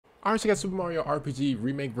Alright, so you got Super Mario RPG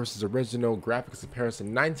Remake versus Original Graphics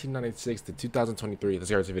comparison 1996 to 2023.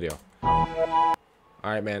 Let's get into the video.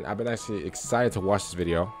 Alright, man, I've been actually excited to watch this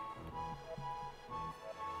video.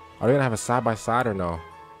 Are they gonna have a side-by-side or no?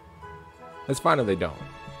 Let's find if they don't.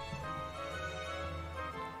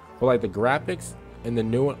 But like the graphics in the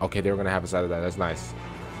new one, okay, they were gonna have a side of that. That's nice.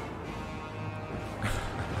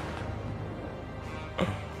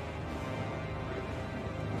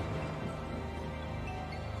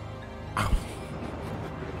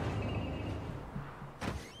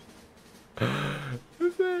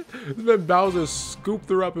 This man Bowser scooped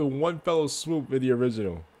her up in one fellow swoop in the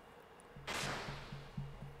original.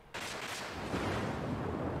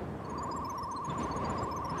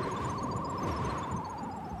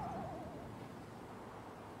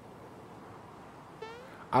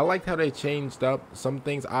 I liked how they changed up some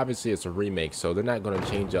things. Obviously, it's a remake, so they're not going to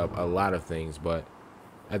change up a lot of things. But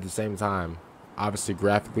at the same time, obviously,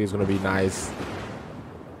 graphically, it's going to be nice.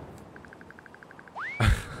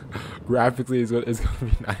 Graphically, it's going to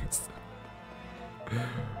be nice.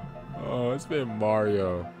 Oh, it's been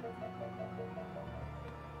Mario.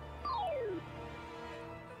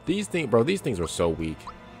 These things, bro, these things were so weak.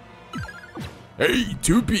 Hey,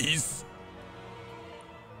 two-piece.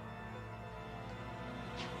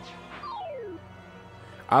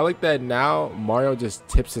 I like that now Mario just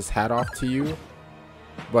tips his hat off to you.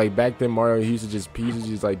 Like back then Mario, he used to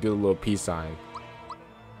just like do a little peace sign.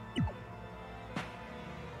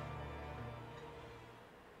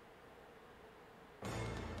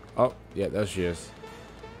 Oh, yeah, there she is.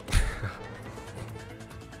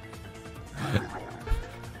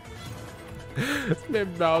 This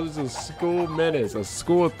man Bowser's a school menace, a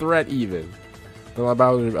school threat even. Don't let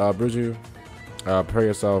Bowser bruise you. Prepare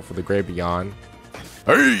yourself for the great beyond.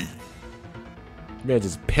 Hey! Man,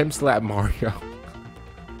 just pimp slap Mario.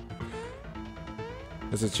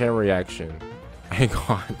 It's a chain reaction. Hang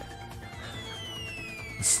on.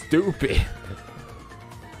 Stupid.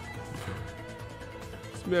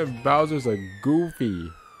 This man Bowser's a goofy.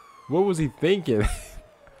 What was he thinking?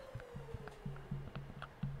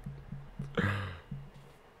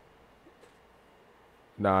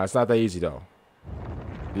 Nah, it's not that easy though.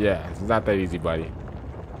 Yeah, it's not that easy, buddy.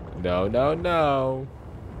 No, no, no.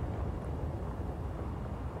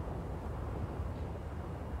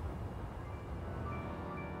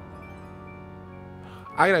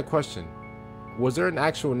 I got a question. Was there an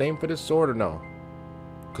actual name for this sword or no?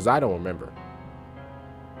 Because I don't remember.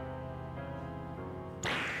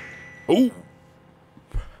 Oh!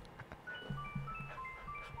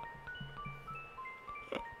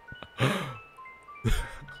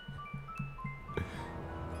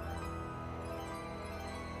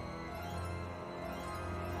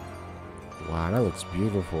 Wow, that looks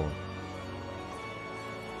beautiful.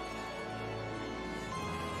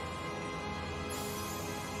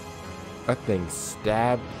 That thing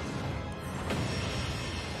stabbed.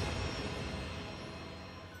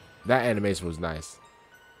 That animation was nice.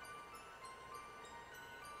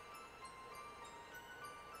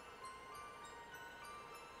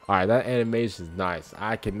 Alright, that animation is nice.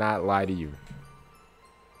 I cannot lie to you.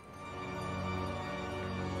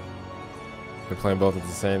 They're playing both at the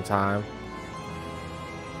same time.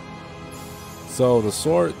 So the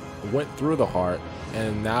sword went through the heart,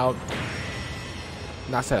 and now,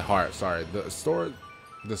 not said heart. Sorry, the sword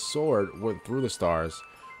went through the stars,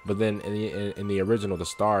 but then in the original, the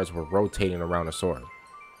stars were rotating around the sword.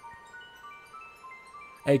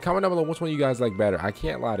 Hey, comment down below which one you guys like better. I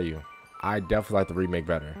can't lie to you. I definitely like the remake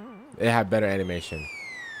better. It had better animation.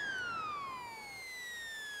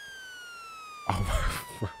 Oh my.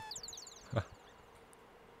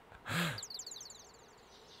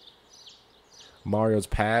 Mario's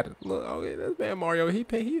pad. Look, okay, this man Mario,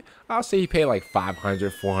 I'll say he paid like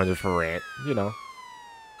 500, 400 for rent, you know.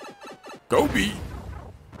 Go beat.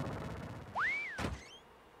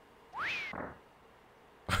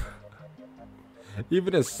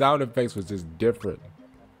 Even the sound effects was just different.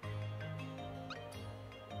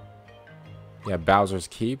 Yeah, Bowser's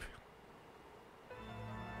Keep.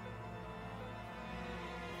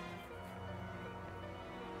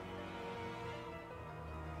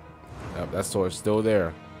 Yep, that sword's still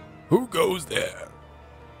there. Who goes there?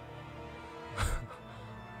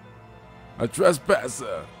 A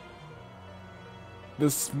trespasser.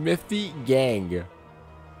 The Smithy Gang.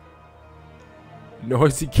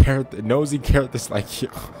 Nosy characters like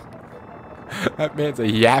you. That man's a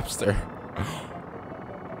yapster.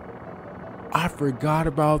 I forgot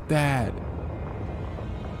about that.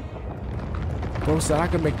 Bro said I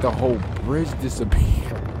can make the whole bridge disappear.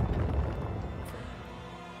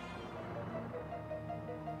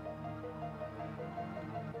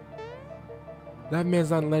 That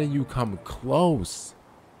man's not letting you come close.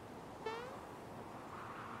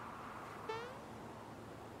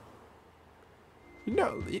 You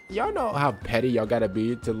know, y'all know how petty y'all gotta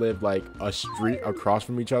be to live like a street across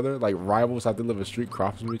from each other. Like rivals have to live a street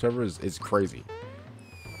across from each other is crazy.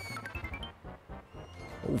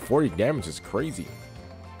 Oh, 40 damage is crazy.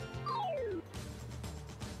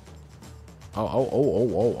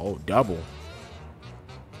 Oh, double.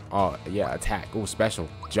 Oh, yeah, attack. Oh, special.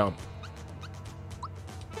 Jump.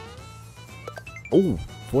 Oh,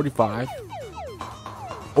 45.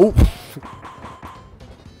 Oh.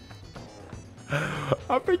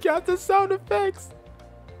 I forgot the sound effects.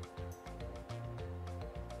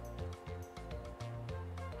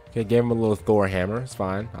 Okay, gave him a little Thor hammer. It's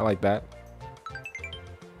fine. I like that.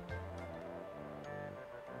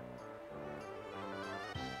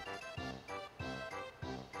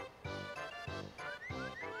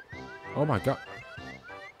 Oh my god.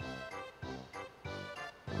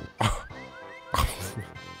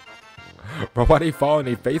 Bro, why they fall in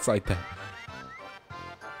their face like that?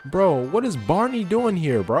 Bro, what is Barney doing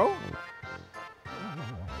here, bro?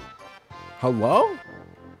 Hello?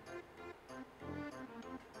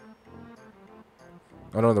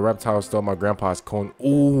 Oh no, the reptile stole my grandpa's cone.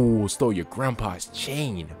 Ooh, stole your grandpa's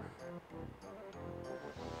chain.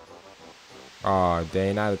 Aw,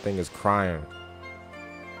 dang, now the thing is crying.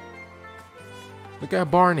 Look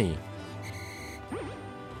at Barney.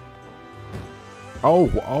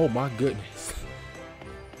 Oh my goodness.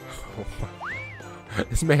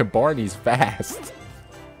 This man Barney's fast.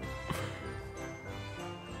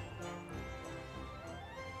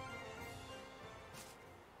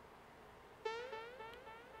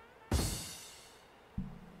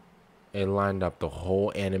 It lined up the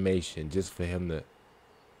whole animation just for him to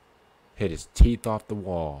hit his teeth off the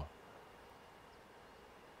wall.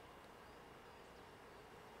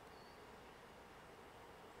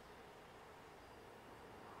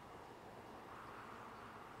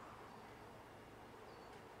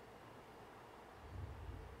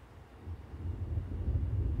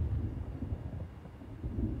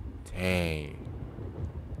 Dang.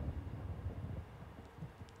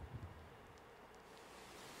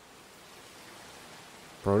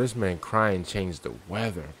 Bro, this man crying changed the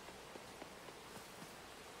weather.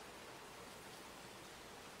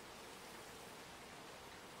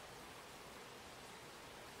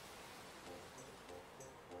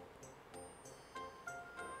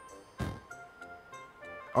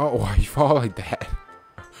 Oh, why you fall like that?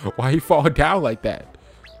 Why you fall down like that?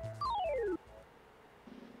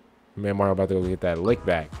 Man, Mario about to go get that lick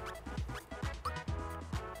back.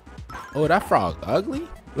 Oh, that frog ugly?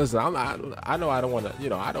 Listen, I know I don't want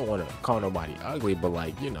to, I don't want to call nobody ugly, but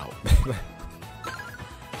like,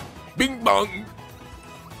 Bing bong.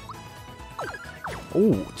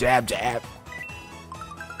 Ooh, jab, jab.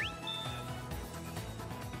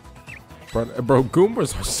 Bro,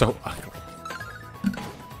 Goombas are so ugly.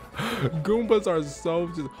 Goombas are so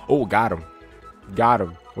just... Oh, got him. Got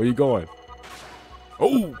him. Where you going?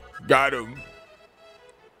 Oh, got him.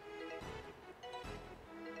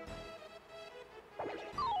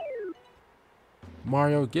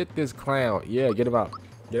 Mario, get this clown. Yeah, get him out.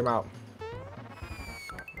 Get him out.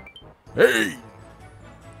 Hey!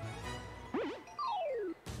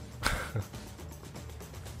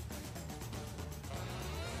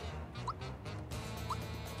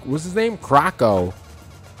 What's his name? Croco.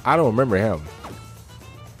 I don't remember him.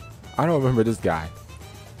 I don't remember this guy.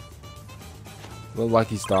 Little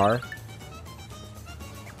Lucky Star.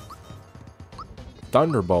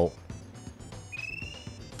 Thunderbolt.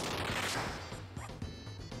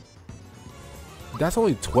 That's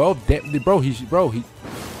only 12 damage. Bro,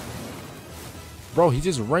 he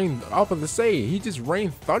just rained off of the say. He just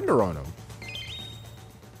rained thunder on him.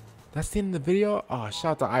 That's the end of the video. Oh,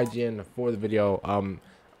 shout out to IGN for the video.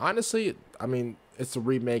 Honestly, I mean, it's a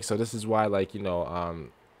remake, so this is why, like,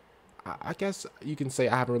 I guess you can say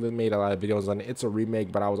I haven't really made a lot of videos on it. It's a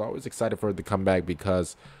remake, but I was always excited for it to come back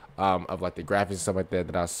because of like the graphics and stuff like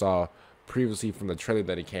that I saw previously from the trailer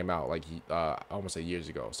that it came out like almost years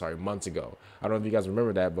ago. Sorry, months ago. I don't know if you guys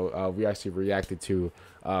remember that, but we actually reacted to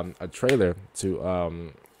a trailer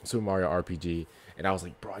to Super Mario RPG, and I was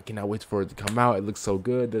like, bro, I cannot wait for it to come out. It looks so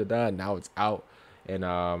good. Now it's out. And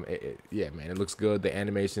yeah, man, it looks good. The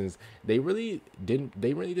animations, they really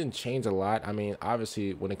didn't change a lot. I mean,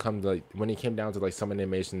 obviously when it came down to like some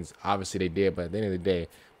animations, obviously they did, but at the end of the day,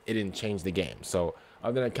 it didn't change the game. So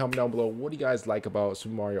other than that, comment down below, what do you guys like about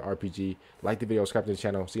Super Mario RPG? Like the video, subscribe to the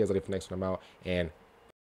channel. See you guys later for the next one. I'm out, and